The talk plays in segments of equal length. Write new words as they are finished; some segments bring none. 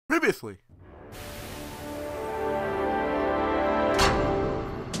Previously.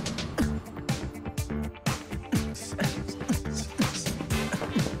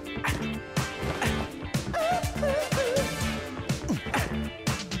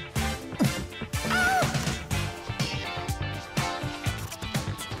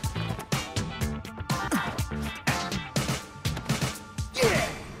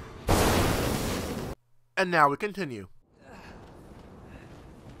 And now we continue.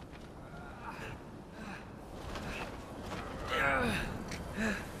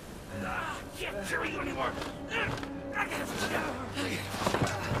 Can't carry you anymore.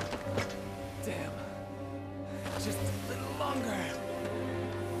 Damn. Just a little longer.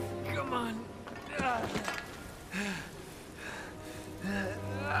 Come on.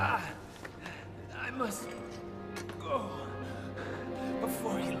 I must go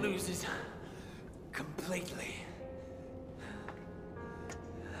before he loses completely.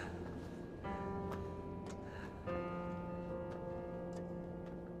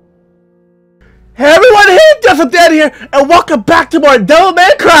 Hey everyone, here, Just Dead here, and welcome back to more Devil May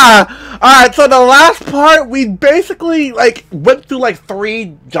Cry! Alright, so the last part, we basically, went through,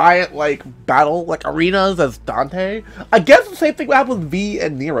 3 giant, battle, arenas as Dante. I guess the same thing would happen with V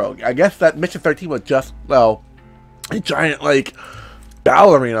and Nero. I guess that Mission 13 was just, well, a giant,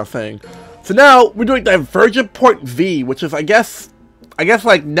 battle arena thing. So now, we're doing Diverging Point V, which is, I guess,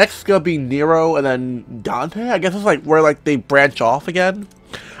 next gonna be Nero and then Dante? I guess it's, where, they branch off again.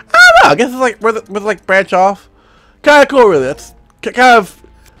 I don't know, I guess it's where they branch off. Kinda cool, really. That's kind of.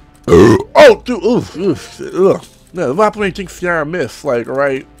 Oh, dude, oof. No, what happened when you drink Sierra Mist?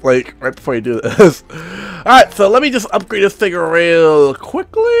 Right before you do this. Alright, so let me just upgrade this thing real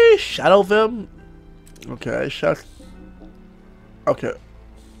quickly. Shadow them. Okay, okay.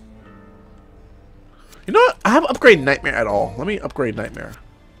 You know what? I haven't upgraded Nightmare at all. Let me upgrade Nightmare.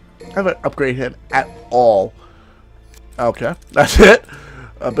 I haven't upgraded him at all. Okay, that's it.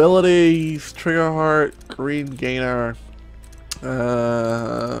 Abilities, Trigger Heart, Green Gainer.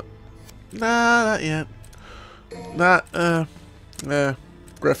 Nah, not yet.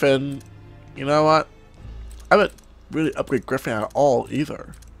 Griffin. You know what? I haven't really upgraded Griffin at all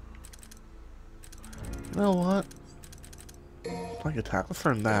either. You know what? Flank attack. Let's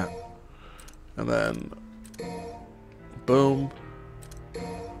learn that. And then, boom,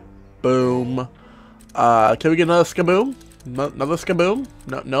 boom. Can we get another Skaboom? Another Skaboom?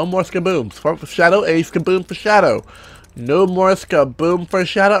 No more Skabooms. For Shadow, a Skaboom for Shadow. No more Skaboom for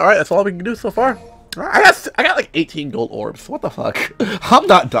Shadow. Alright, that's all we can do so far. I got 18 gold orbs. What the fuck? I'm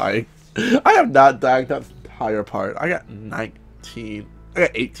not dying. I am not dying that entire part. I got 19. I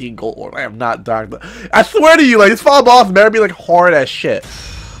got 18 gold orbs. I am not dying. I swear to you, this final boss better be hard as shit.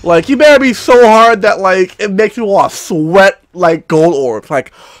 He better be so hard that, it makes me want to sweat, gold orbs.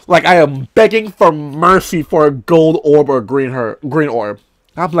 Like I am begging for mercy for a gold orb or a green orb.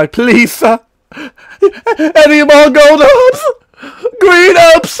 I'm like, please, sir. Any more gold orbs? Green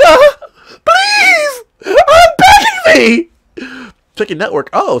orbs, sir. Please! I'm begging me! Check your network.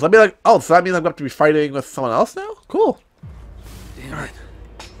 Oh, so that means I'm going to have to be fighting with someone else now? Cool. Damn it.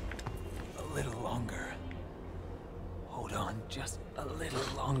 A little longer. Hold on, just a little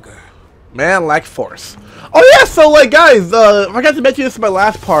longer. Man, like force. Oh yeah, so guys, I forgot to mention this in my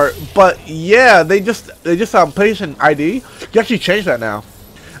last part, but yeah, they just PlayStation ID. You actually changed that now.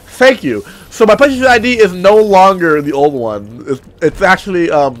 Thank you. So my PlayStation ID is no longer the old one. It's actually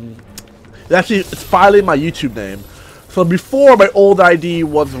it's finally my YouTube name. So before, my old ID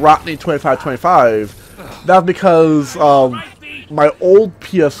was Rodney2525. That's because my old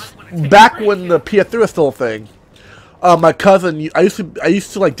back when the PS3 was still a thing. My cousin, I used to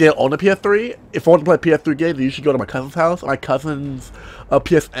didn't own a PS3. If I wanted to play PS3 games, I usually go to my cousin's house. My cousin's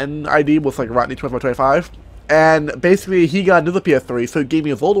PSN ID was Rodney2525, and basically he got another PS3, so he gave me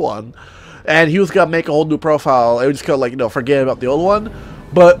his old one, and he was gonna make a whole new profile. I was just gonna forget about the old one.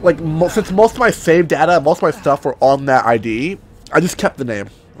 But since most of my saved data, most of my stuff were on that ID, I just kept the name.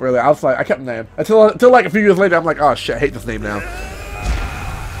 Really, I kept the name until a few years later. I'm like, oh shit, I hate this name now.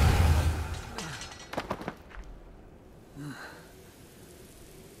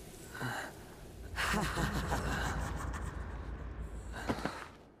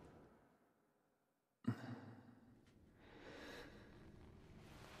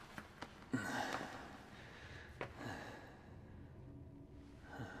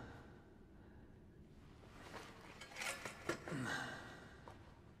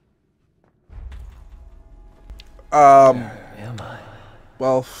 Where am I?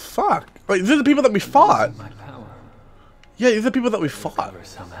 Well, fuck. Wait, these are the people that we fought. My power. Yeah, these are the people that we fought.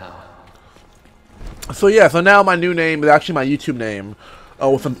 Somehow. So yeah, so now my new name is actually my YouTube name.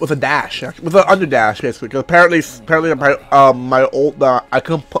 Oh, with a dash, actually. With an under dash, basically. Because apparently, my old, I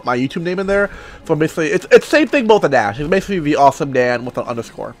couldn't put my YouTube name in there. So basically, it's same thing, both a dash. It's basically the Awesome Dan with an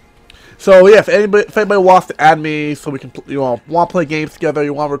underscore. So yeah, if anybody wants to add me, so we can, want to play games together,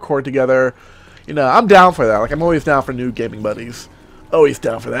 you want to record together, I'm down for that. Like, I'm always down for new gaming buddies. Always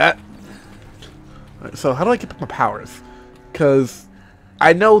down for that. Alright, so how do I get my powers? Because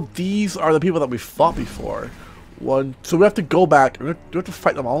I know these are the people that we fought before. So we have to go back. Do we have to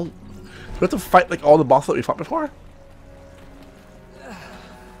fight them all? Do we have to fight like all the bosses that we fought before?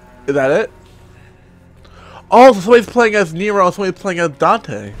 Is that it? Oh, so somebody's playing as Nero and somebody's playing as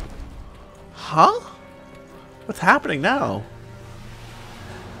Dante. Huh? What's happening now?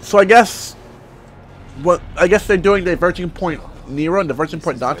 So I guess they're doing Diverging Point Nero and Diverging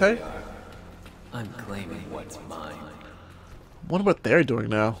Point Dante? I'm claiming what's mine. Wonder what they're doing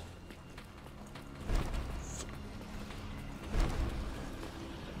now.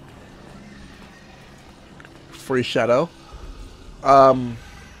 Free Shadow.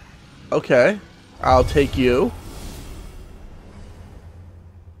 Okay. I'll take you.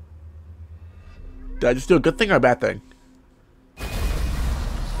 Did I just do a good thing or a bad thing?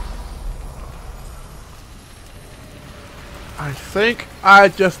 I think I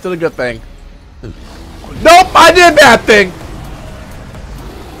just did a good thing. Nope, I did a bad thing!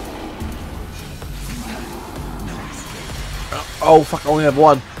 Oh, fuck, I only have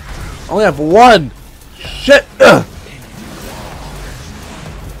one. I only have one! Shit! Ugh.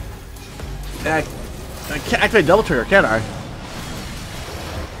 I can't activate double trigger, can I?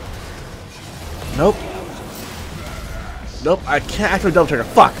 Nope. Nope, I can't activate double trigger.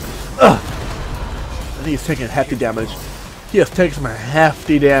 Fuck! Ugh. I think he's taking hefty damage. He has taken some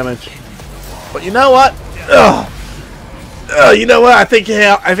hefty damage. But you know what? Ugh. You know what? I think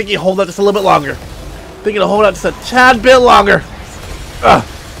he hold out just a little bit longer. I think he'll hold out just a tad bit longer. Ugh.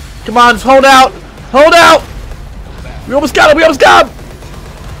 Come on, just hold out! Hold out! We almost got him! We almost got him!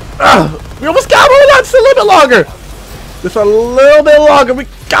 We almost got him! Hold on, just a little bit longer! Just a little bit longer! We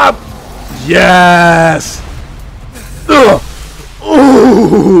got him! Yes! Ugh.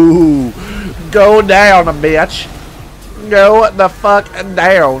 Ooh! Go down, bitch! Go the fuck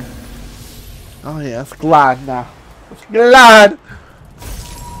down! Oh yeah, let's glide now. Let's glide!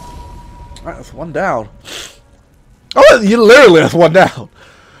 Alright, that's one down. Oh, you literally have one down!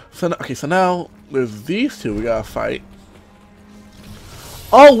 So, okay, so now there's these two we gotta fight.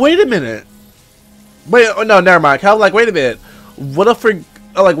 Oh, wait a minute. Wait, oh, no, never mind. Kind of like, wait a minute. What if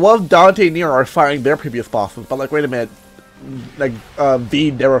what if Dante and Nero are fighting their previous bosses? But like, wait a minute. Like,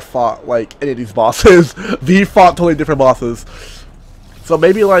 V never fought like any of these bosses. V fought totally different bosses. So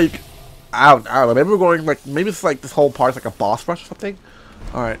maybe like, I don't know. Maybe we're going like, maybe it's like this whole part's like a boss rush or something.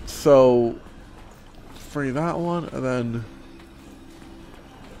 All right, so free that one, and then.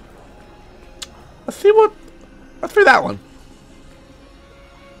 Let's free that one.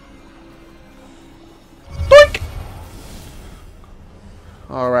 Doink!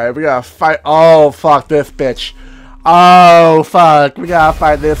 Alright, we gotta fight. Oh, fuck this bitch. Oh, fuck. We gotta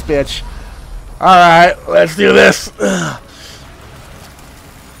fight this bitch. Alright, let's do this. Ugh.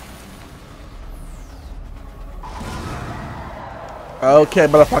 Okay,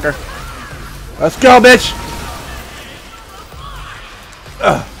 motherfucker. Let's go, bitch.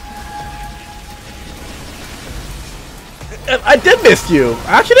 Ugh. I did miss you.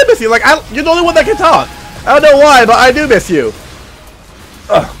 I actually did miss you. Like, you're the only one that can talk. I don't know why, but I do miss you.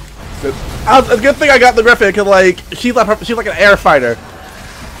 Ugh. It's a good thing I got the Griffin, because, like, she's like an air fighter.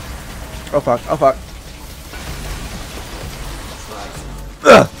 Oh, fuck. Oh, fuck.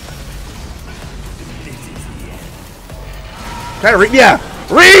 Ugh. Can I read? Yeah.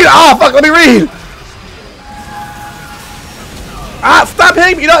 Read! Oh, fuck, let me read! Ah, stop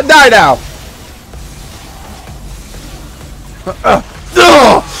him! You don't die now!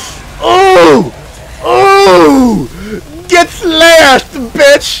 Oh! Oh! Get slashed,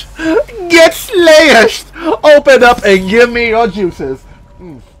 bitch! Get slashed! Open up and give me your juices.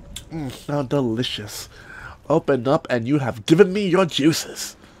 How delicious. Open up and you have given me your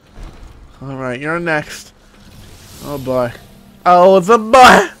juices. Alright, you're next. Oh boy. Oh, it's a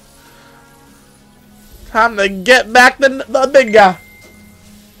boy! Time to get back the big guy.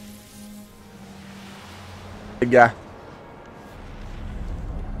 Big guy.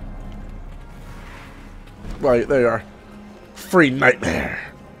 Right, there you are. Free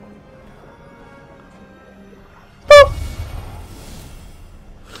nightmare. Boop.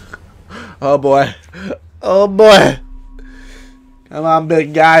 Oh boy. Oh boy. Come on,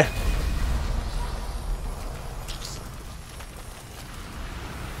 big guy.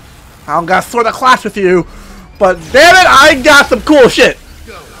 I don't got sort of clash with you, but damn it, I got some cool shit.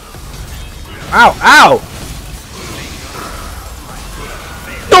 Ow! Ow!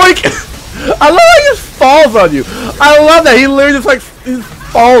 Doink! I love how he just falls on you. I love that. He literally just like he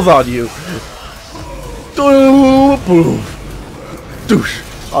falls on you. Boom. Douche.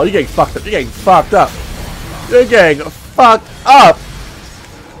 Oh, you're getting fucked up. You're getting fucked up. You're getting fucked up.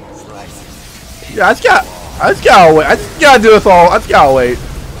 Yeah, I just gotta wait. I just gotta do this all. I just gotta wait.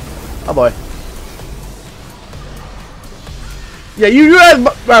 Oh boy. Yeah, you guys,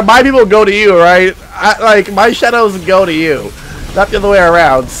 my people go to you, right? Like, my shadows go to you. Not the other way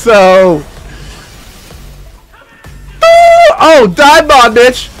around, so... Oh, dive bomb,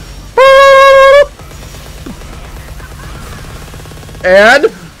 bitch! And,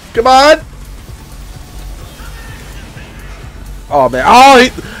 come on! Oh, man. Oh,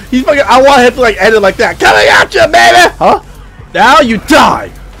 he's fucking... I want him to, like, end it like that. Coming at you, baby! Huh? Now you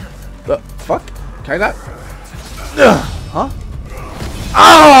die! The fuck? Can I not? Huh?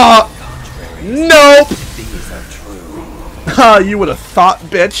 Ah! Nope! Ah, you would have thought,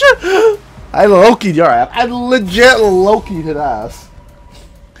 bitch. I Loki'd your ass. I legit Loki'd his ass.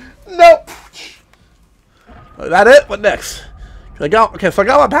 Nope. Is that it? What next? Okay, so I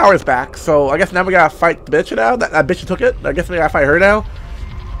got my powers back. So I guess now we gotta fight the bitch now. That bitch who took it. I guess we gotta fight her now.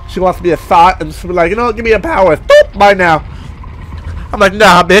 She wants to be a thought and she'll be like, you know, give me a power. Boop, bye now. I'm like,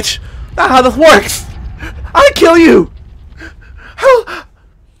 nah, bitch. Not how this works. I kill you. How?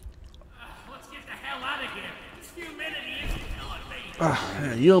 Let's get the hell out of here. This humidity is killing me.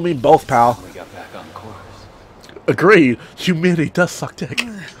 Yeah, you and me both, pal. We got back on course. Agreed. Humidity does suck dick.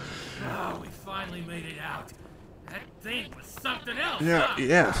 Oh, we finally made it out. That thing was something else. Yeah, huh?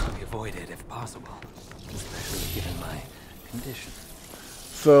 yeah. We avoid it if possible, especially given my condition.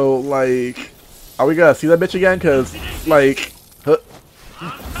 So, like, are we gonna see that bitch again? Cause, like,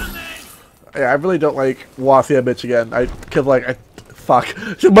 yeah, I really don't like want to see that bitch again. Cause like, fuck,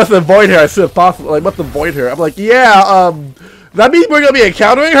 she must avoid her as soon as possible. Like, must avoid her. I'm like, yeah, that means we're gonna be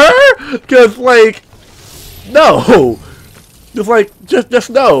encountering her? Cause like, no, just like, just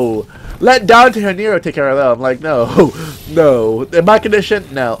no. Let Dante and Nero take care of them. I'm like, no, no. In my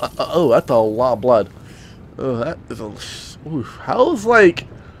condition, no. Oh, that's a lot of blood. Oh, that is a. Oof. How's like?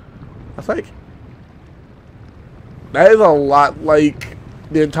 That's like. That is a lot like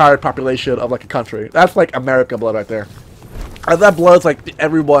the entire population of like a country. That's like America blood right there. And that blood's like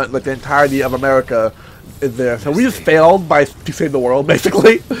everyone, like the entirety of America is there. So we just failed to save the world,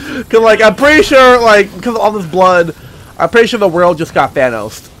 basically. Cause like I'm pretty sure, like because of all this blood, I'm pretty sure the world just got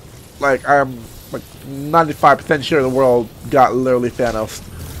Thanos. Like I'm like 95% sure the world got literally Thanos.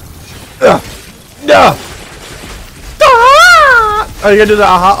 Ugh. No. Ah! Oh, you gonna do the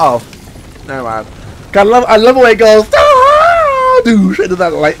oh, never mind. I love the way it goes. Ah! Dude, into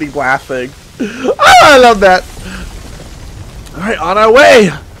that lightning blast thing. Oh, I love that. All right, on our way.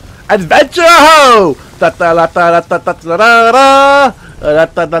 Adventure ho!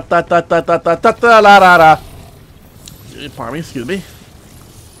 Pardon me, excuse me.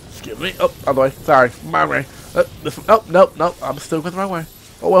 Excuse me. Oh, other way. Sorry, my way. This one. Oh, nope, nope. I'm still going the wrong way.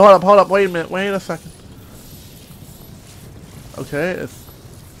 Oh, wait, hold up. Wait a minute. Wait a second. Okay, it's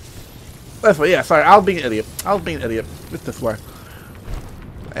this way. Yeah, sorry. I was being an idiot. It's this way.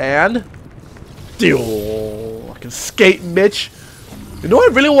 And I can skate, Mitch. You know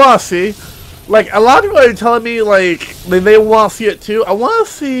what I really want to see? Like, a lot of people are telling me, like, they want to see it too. I want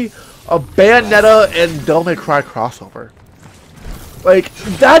to see a Bayonetta and Devil May Cry crossover. Like,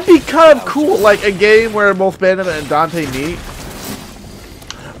 that'd be kind of cool. Like, a game where both Bayonetta and Dante meet.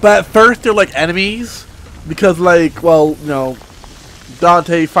 But at first, they're like enemies. Because, like, well, you know,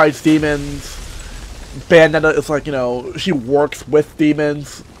 Dante fights demons. Bayonetta is like, you know, she works with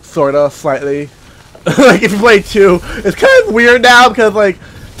demons. Sorta, slightly. Like, if you play 2, it's kind of weird now because, like,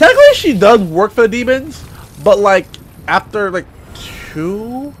 technically she does work for the demons, but, like, after, like,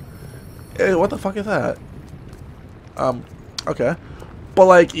 2? What the fuck is that? Okay. But,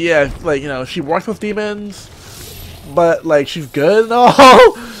 like, yeah, like, you know, she works with demons, but, like, she's good and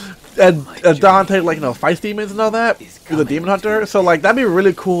all. And Dante, like, you know, fights demons and all that. He's a demon hunter. So, like, that'd be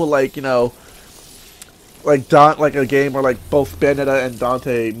really cool, like, you know, like a game where like both Bayonetta and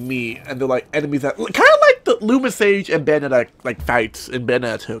Dante meet, and they're like enemies that kind of like the Luma Sage and Bayonetta like fights in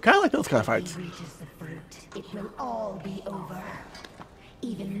Bayonetta 2. Kind of like those kind of fights. Reaches the fruit, it will all be over.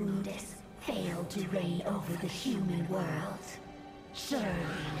 Even Mundus failed to reign over the human world. Surely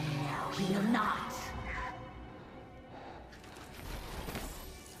he will not.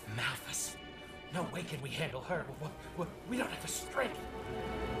 Malphus. No way can we handle her. We don't have the strength.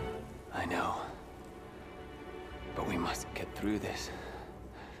 I know. But we must get through this.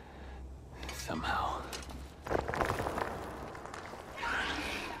 Somehow.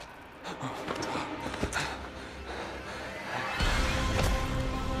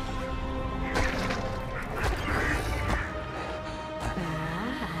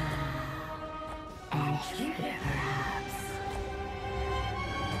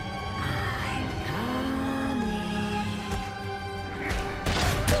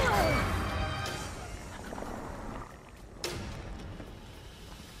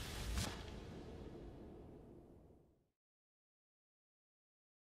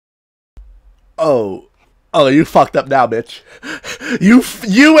 Oh, you fucked up now, bitch.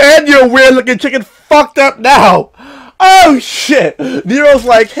 You and your weird-looking chicken fucked up now. Oh shit! Nero's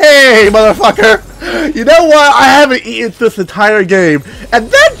like, hey, motherfucker. You know what? I haven't eaten this entire game,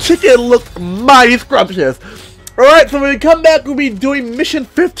 and that chicken looked mighty scrumptious. All right, so when we come back, we'll be doing mission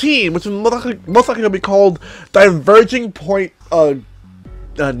 15, which is most likely gonna be called Diverging Point.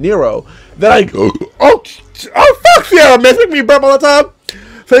 Nero. Then I go, oh fuck yeah, man, make me burp all the time.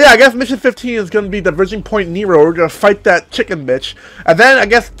 So yeah, I guess mission 15 is gonna be Diverging Point Nero. We're gonna fight that chicken bitch, and then I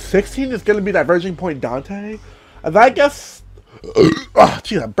guess 16 is gonna be Diverging Point Dante, and then I guess, oh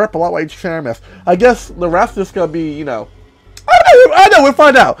jeez, I burp a lot while sharing this. I guess the rest is gonna be, you know, I know, we'll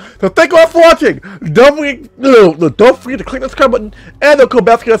find out. So thank you all for watching. Don't forget to click the subscribe button and the cool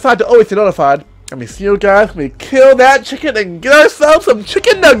bell to decide to always be notified. Let me see you guys when we kill that chicken and get ourselves some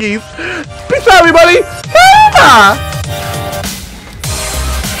chicken nuggies. Peace out, everybody.